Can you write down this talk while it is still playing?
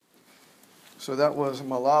So that was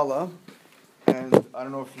Malala, and I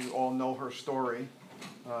don't know if you all know her story.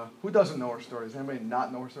 Who doesn't know her story? Does anybody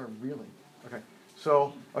not know her story? Really?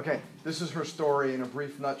 Okay. This is her story in a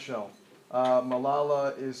brief nutshell.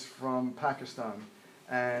 Malala is from Pakistan,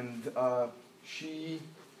 and she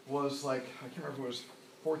was I can't remember if it was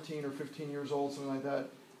 14 or 15 years old, something like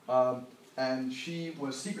that. And she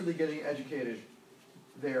was secretly getting educated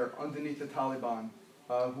there underneath the Taliban,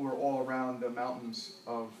 who were all around the mountains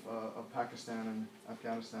of Pakistan and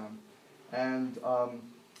Afghanistan. And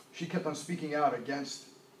she kept on speaking out against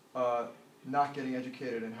not getting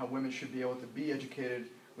educated and how women should be able to be educated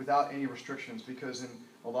without any restrictions, because in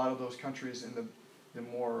a lot of those countries, in the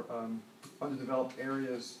more underdeveloped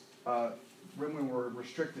areas, women were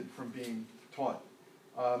restricted from being taught.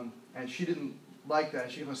 And she didn't like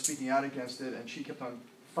that. She kept on speaking out against it, and she kept on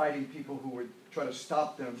fighting people who would try to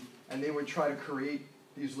stop them, and they would try to create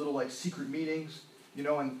these little secret meetings,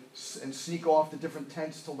 and sneak off to different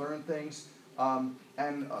tents to learn things.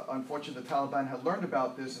 Unfortunately, the Taliban had learned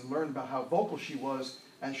about this and learned about how vocal she was,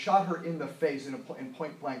 and shot her in the face in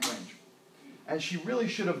point blank range. And she really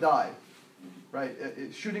should have died, right?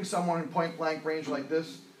 Shooting someone in point blank range like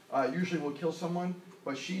this usually will kill someone,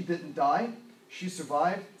 but she didn't die. She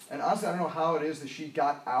survived, and honestly, I don't know how it is that she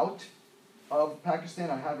got out of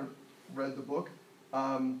Pakistan. I haven't read the book.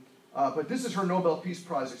 But this is her Nobel Peace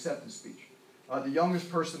Prize acceptance speech. The youngest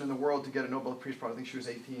person in the world to get a Nobel Peace Prize. I think she was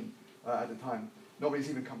 18 at the time. Nobody's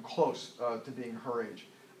even come close to being her age.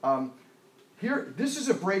 This is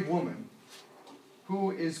a brave woman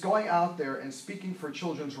who is going out there and speaking for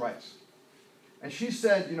children's rights. And she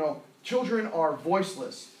said, children are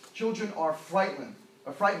voiceless. Children are frightened.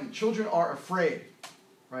 Children are afraid,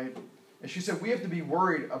 right? And she said, we have to be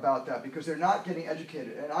worried about that because they're not getting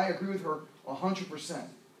educated. And I agree with her 100%.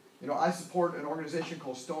 I support an organization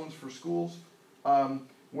called Stones for Schools,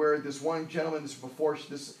 where this one gentleman, this is before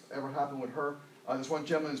this ever happened with her, this one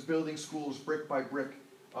gentleman is building schools brick by brick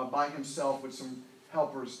by himself with some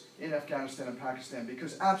helpers in Afghanistan and Pakistan,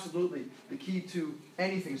 because absolutely the key to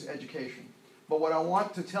anything is education. But what I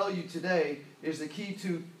want to tell you today is the key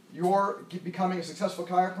to your becoming a successful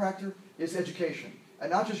chiropractor is education.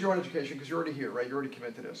 And not just your own education, because you're already here, right? You're already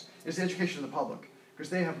committed to this. It's the education of the public,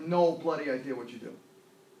 because they have no bloody idea what you do.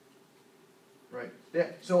 Right?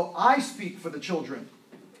 So I speak for the children,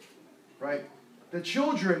 right? The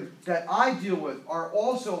children that I deal with are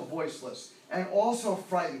also voiceless and also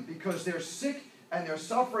frightened because they're sick and they're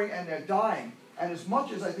suffering and they're dying. And as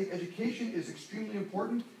much as I think education is extremely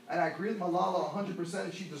important, and I agree with Malala 100%,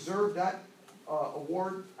 and she deserved that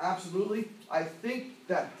award, absolutely, I think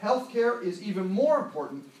that healthcare is even more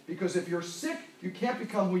important, because if you're sick, you can't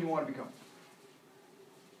become who you want to become.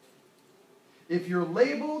 If you're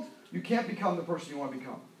labeled, you can't become the person you want to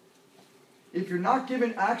become. If you're not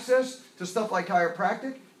given access to stuff like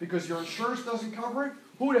chiropractic because your insurance doesn't cover it,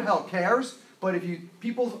 who the hell cares? But if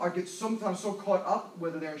people get sometimes so caught up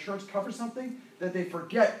whether their insurance covers something that they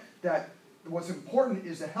forget that what's important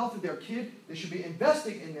is the health of their kid. They should be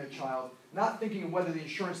investing in their child, not thinking of whether the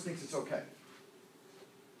insurance thinks it's okay.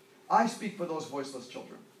 I speak for those voiceless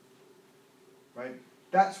children, right?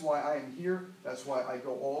 That's why I am here. That's why I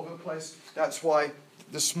go all over the place. That's why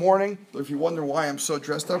this morning, if you wonder why I'm so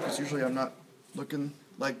dressed up, because usually I'm not looking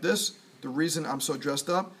like this, the reason I'm so dressed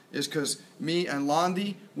up is because me and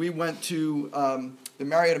Londi, we went to the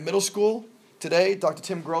Marietta Middle School today. Dr.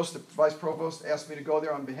 Tim Gross, the vice provost, asked me to go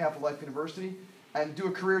there on behalf of Life University and do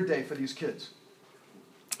a career day for these kids.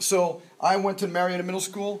 So I went to Marietta Middle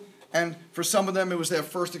School, and for some of them, it was their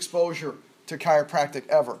first exposure to chiropractic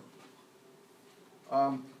ever.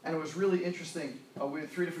 And it was really interesting. We had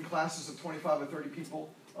 3 different classes of 25 or 30 people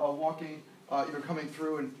walking, coming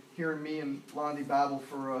through and hearing me and Londi babble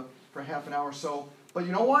for half an hour or so. But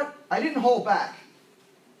you know what? I didn't hold back.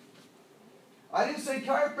 I didn't say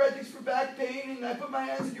chiropractic's for back pain and I put my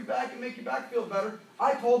hands in your back and make your back feel better.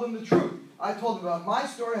 I told them the truth. I told them about my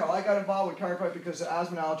story, how I got involved with chiropractic because of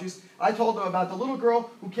asthma and allergies. I told them about the little girl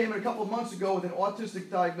who came in a couple of months ago with an autistic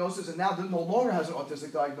diagnosis and now no longer has an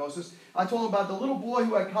autistic diagnosis. I told them about the little boy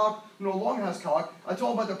who had colic who no longer has colic. I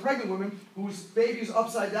told them about the pregnant woman whose baby is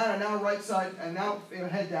upside down and now right side and now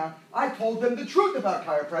head down. I told them the truth about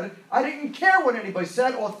chiropractic. I didn't care what anybody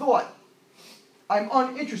said or thought. I'm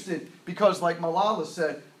uninterested because, like Malala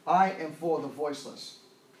said, I am for the voiceless.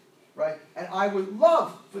 Right? And I would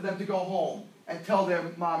love for them to go home and tell their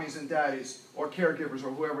mommies and daddies or caregivers or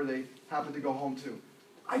whoever they happen to go home to.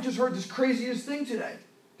 I just heard this craziest thing today.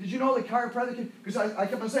 Did you know that chiropractic, because I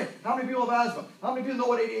kept on saying, how many people have asthma? How many people know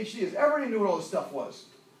what ADHD is? Everybody knew what all this stuff was.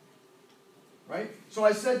 Right? So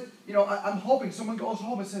I said, I'm hoping someone goes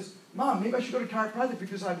home and says, Mom, maybe I should go to chiropractic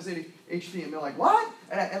because I have this ADHD. And they're like, what?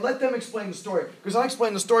 And let them explain the story. Because I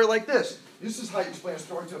explain the story like this. This is how you explain a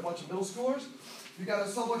story to a bunch of middle schoolers. You got a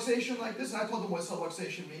subluxation like this, and I told them what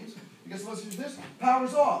subluxation means. You get subluxation this,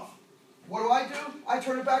 power's off. What do? I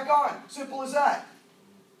turn it back on. Simple as that.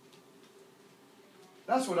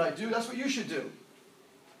 That's what I do. That's what you should do.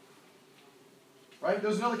 Right?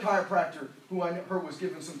 There's another chiropractor who I heard was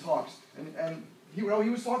giving some talks. And he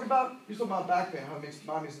was talking about back pain, how it makes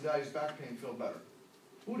mommies and daddies' back pain feel better.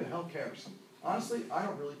 Who the hell cares? Honestly, I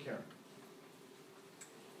don't really care.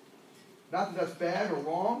 Not that that's bad or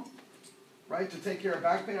wrong, right? To take care of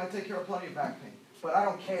back pain, I take care of plenty of back pain. But I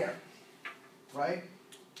don't care, right?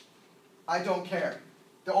 I don't care.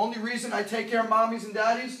 The only reason I take care of mommies and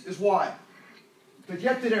daddies is why? To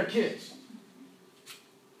get to their kids.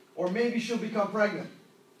 Or maybe she'll become pregnant.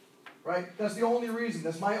 Right? That's the only reason.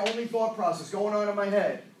 That's my only thought process going on in my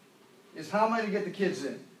head. Is how am I going to get the kids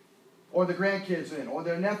in? Or the grandkids in? Or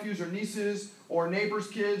their nephews or nieces? Or neighbors'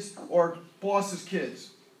 kids? Or boss's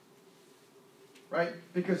kids? Right?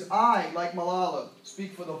 Because I, like Malala,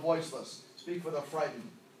 speak for the voiceless. Speak for the frightened.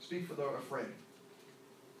 Speak for the afraid.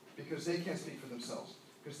 Because they can't speak for themselves.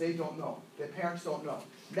 Because they don't know. Their parents don't know.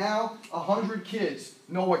 Now, 100 kids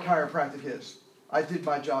know what chiropractic is. I did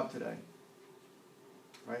my job today.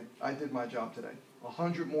 Right? I did my job today.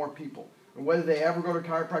 100 more people. And whether they ever go to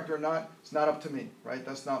chiropractor or not, it's not up to me. Right?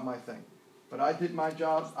 That's not my thing. But I did my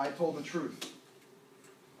job. I told the truth.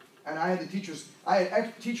 And I had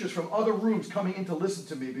teachers from other rooms coming in to listen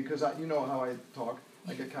to me because you know how I talk.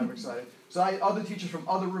 I get kind of excited. So I had other teachers from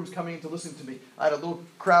other rooms coming in to listen to me. I had a little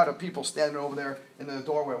crowd of people standing over there in the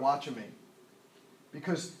doorway watching me.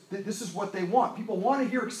 Because this is what they want. People want to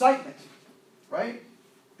hear excitement. Right?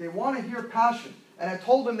 They want to hear passion. And I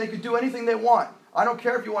told them they could do anything they want. I don't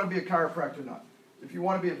care if you want to be a chiropractor or not. If you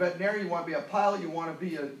want to be a veterinarian, you want to be a pilot, you want to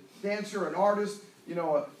be a dancer, an artist, you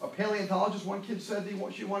know, a paleontologist, one kid said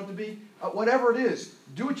she wanted to be. Whatever it is,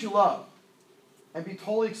 do what you love. And be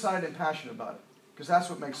totally excited and passionate about it. Because that's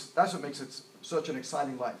what makes it such an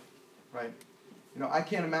exciting life. Right? You know, I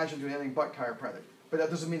can't imagine doing anything but chiropractic. But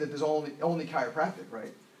that doesn't mean that there's only chiropractic,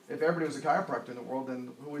 right? If everybody was a chiropractor in the world,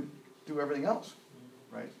 then who would do everything else?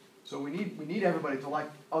 Right? So we need everybody to like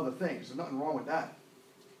other things. There's nothing wrong with that.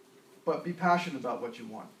 But be passionate about what you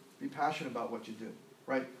want. Be passionate about what you do.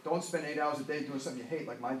 Right? Don't spend 8 hours a day doing something you hate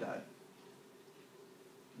like my dad.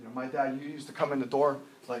 You know, my dad used to come in the door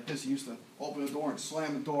like this. He used to open the door and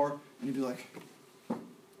slam the door, and he'd be like,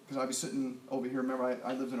 because I'd be sitting over here. Remember,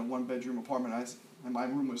 I lived in a one-bedroom apartment, and my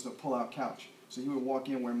room was the pull-out couch. So he would walk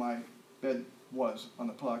in where my bed was on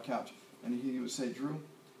the pull-out couch, and he would say, Drew,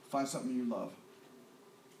 find something you love.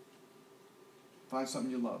 Find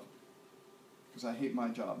something you love. Because I hate my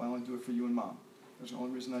job. I only do it for you and Mom. That's the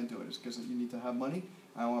only reason I do it. Is because you need to have money.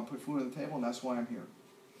 I want to put food on the table, and that's why I'm here.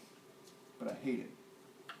 But I hate it.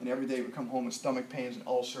 And every day he would come home with stomach pains and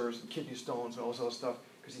ulcers and kidney stones and all this other stuff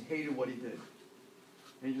because he hated what he did.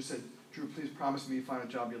 And he just said, Drew, please promise me you find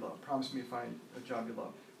a job you love. Promise me you find a job you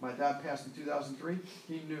love. My dad passed in 2003.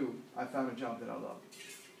 He knew I found a job that I love.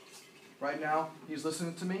 Right now, he's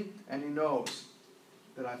listening to me, and he knows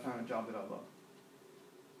that I found a job that I love.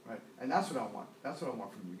 Right? And that's what I want. That's what I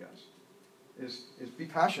want from you guys. Is be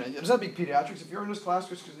passionate. It doesn't have to be pediatrics. If you're in this class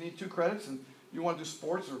just because you need 2 credits and you want to do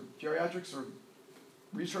sports or geriatrics or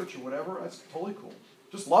research or whatever, that's totally cool.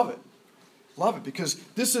 Just love it. Love it because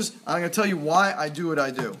I'm going to tell you why I do what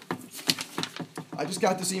I do. I just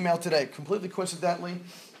got this email today, completely coincidentally,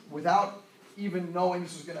 without even knowing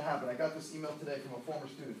this was going to happen. I got this email today from a former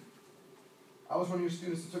student. I was one of your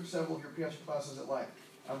students that took several of your pediatric classes at Life.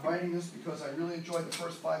 I'm writing this because I really enjoyed the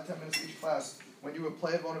first 5-10 minutes of each class when you would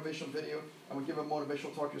play a motivational video and would give a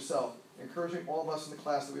motivational talk yourself, encouraging all of us in the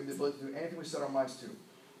class that we have the ability to do anything we set our minds to.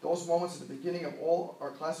 Those moments at the beginning of all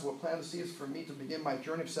our classes were planted the seeds for me to begin my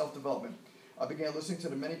journey of self-development. I began listening to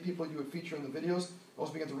the many people you would feature in the videos. I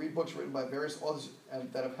also began to read books written by various authors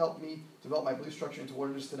that have helped me develop my belief structure into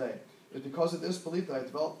what it is today. It is because of this belief that I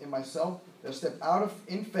developed in myself that I stepped out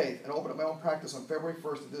in faith and opened up my own practice on February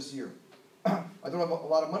 1st of this year. I don't have a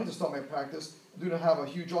lot of money to start my practice. I do not have a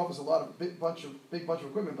huge office, big bunch of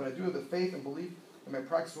equipment, but I do have the faith and belief that my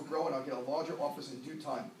practice will grow and I'll get a larger office in due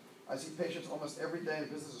time. I see patients almost every day and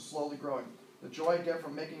the business is slowly growing. The joy I get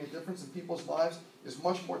from making a difference in people's lives is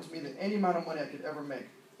much more to me than any amount of money I could ever make.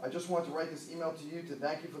 I just want to write this email to you to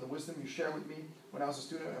thank you for the wisdom you shared with me when I was a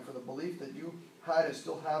student and for the belief that you had and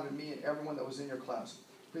still have in me and everyone that was in your class.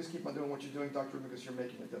 Please keep on doing what you're doing, Dr. Rubin, because you're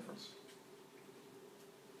making a difference.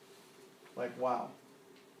 Like, wow.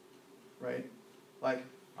 Right? Like,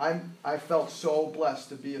 I felt so blessed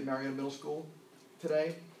to be at Marietta Middle School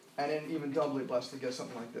today, and then even doubly blessed to get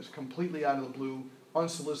something like this, completely out of the blue,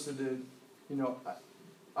 unsolicited. You know,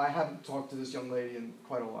 I haven't talked to this young lady in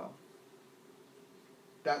quite a while.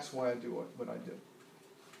 That's why I do what I do.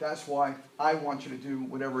 That's why I want you to do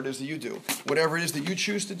whatever it is that you do. Whatever it is that you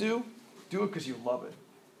choose to do it because you love it.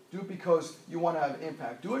 Do it because you want to have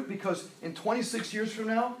impact. Do it because in 26 years from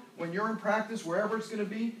now, when you're in practice, wherever it's going to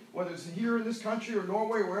be, whether it's here in this country or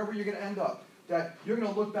Norway, wherever you're going to end up, that you're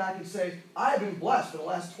going to look back and say, I've been blessed for the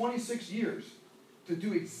last 26 years to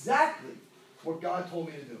do exactly what God told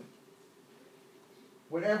me to do.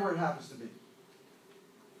 Whatever it happens to be.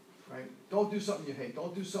 Right? Don't do something you hate.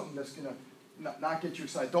 Don't do something that's going to not get you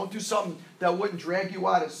excited. Don't do something that wouldn't drag you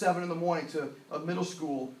out at 7 in the morning to a middle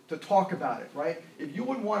school to talk about it, right? If you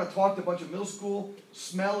wouldn't want to talk to a bunch of middle school,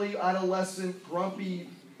 smelly, adolescent, grumpy,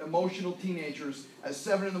 emotional teenagers at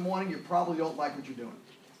 7 in the morning, you probably don't like what you're doing,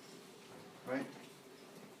 right?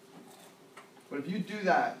 But if you do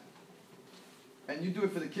that, and you do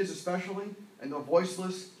it for the kids especially, and the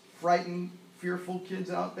voiceless, frightened, fearful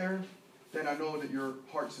kids out there, then I know that your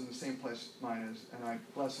heart's in the same place mine is, and I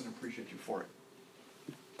bless and appreciate you for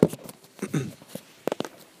it.